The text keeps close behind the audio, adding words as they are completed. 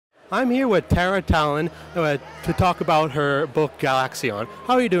I'm here with Tara Tallan to talk about her book Galaxion.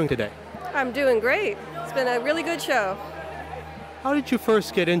 How are you doing today? I'm doing great. It's been a really good show. How did you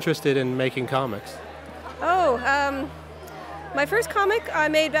first get interested in making comics? My first comic I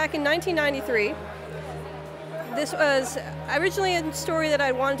made back in 1993. This was originally a story that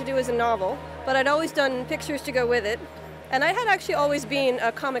I wanted to do as a novel, but I'd always done pictures to go with it. And I had actually always been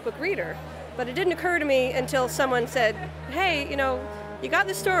a comic book reader, but it didn't occur to me until someone said, hey, you got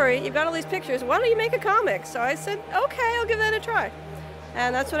this story, you've got all these pictures, why don't you make a comic? So I said, okay, I'll give that a try.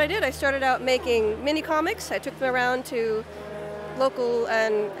 And that's what I did. I started out making mini comics. I took them around to local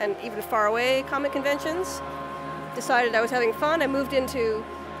and even far away comic conventions. Decided I was having fun. I moved into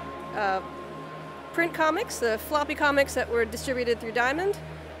print comics, the floppy comics that were distributed through Diamond,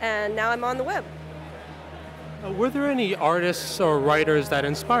 and now I'm on the web. Were there any artists or writers that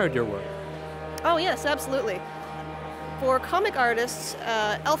inspired your work? Oh yes, absolutely. For comic artists,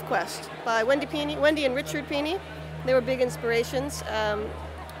 ElfQuest by Wendy and Richard Pini, they were big inspirations.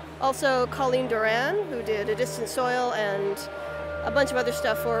 Also Colleen Doran, who did A Distant Soil and a bunch of other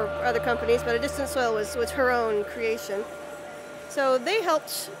stuff for other companies, but A Distant Soil was her own creation. So they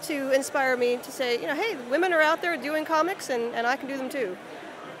helped to inspire me to say, hey, women are out there doing comics and I can do them too.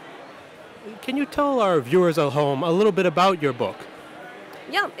 Can you tell our viewers at home a little bit about your book?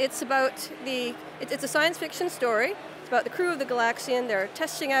 Yeah, it's about it's a science fiction story. It's about the crew of the Galaxion. They're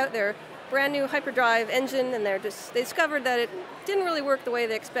testing out their brand new hyperdrive engine, and they discovered that it didn't really work the way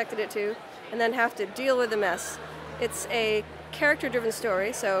they expected it to, and then have to deal with the mess. It's a character-driven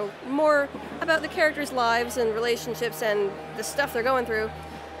story, so more about the characters' lives and relationships and the stuff they're going through,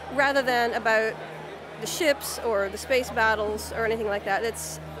 rather than about the ships or the space battles or anything like that.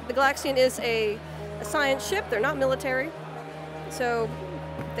 The Galaxion is a science ship. They're not military, so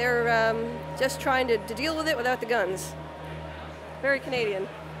they're just trying to deal with it without the guns. Very Canadian.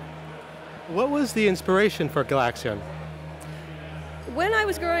 What was the inspiration for Galaxion? When I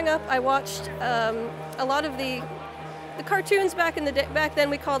was growing up, I watched a lot of the cartoons back in the day. Back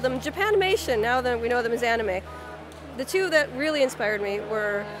then, we called them Japanimation. Now that we know them as anime. The two that really inspired me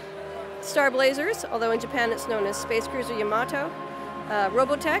were Star Blazers, although in Japan it's known as Space Cruiser Yamato,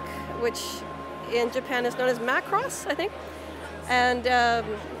 Robotech, which in Japan is known as Macross, I think, and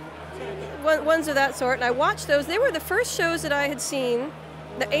ones of that sort. And I watched those. They were the first shows that I had seen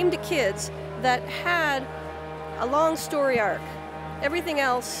that aimed at kids that had a long story arc. Everything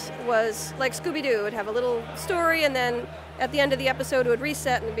else was like Scooby-Doo. It would have a little story, and then at the end of the episode it would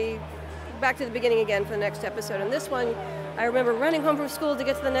reset and be back to the beginning again for the next episode. And this one, I remember running home from school to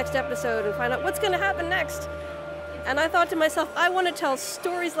get to the next episode and find out what's going to happen next. And I thought to myself, I want to tell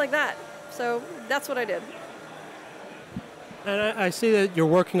stories like that. So that's what I did. And I see that you're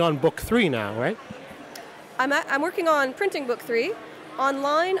working on book 3 now, right? I'm working on printing book 3.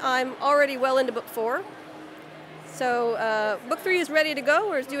 Online, I'm already well into book 4. So book 3 is ready to go.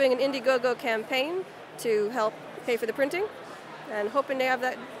 We're doing an Indiegogo campaign to help pay for the printing, and hoping to have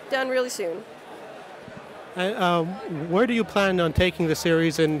that done really soon. And where do you plan on taking the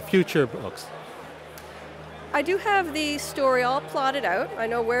series in future books? I do have the story all plotted out. I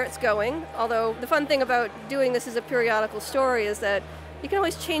know where it's going, although the fun thing about doing this as a periodical story is that you can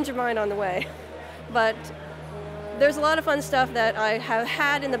always change your mind on the way. But there's a lot of fun stuff that I have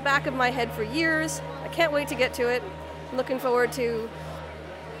had in the back of my head for years. I can't wait to get to it. I'm looking forward to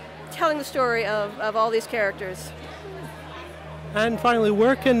telling the story of all these characters. And finally,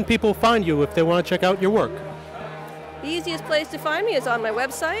 where can people find you if they want to check out your work? The easiest place to find me is on my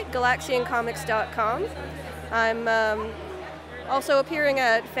website, galactioncomics.com. I'm also appearing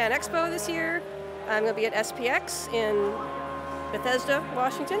at Fan Expo this year. I'm going to be at SPX in Bethesda,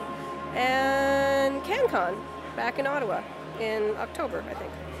 Washington, and CanCon back in Ottawa in October, I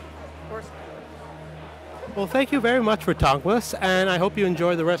think. Well, thank you very much for talking with us, and I hope you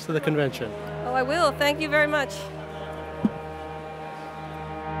enjoy the rest of the convention. Oh, I will. Thank you very much.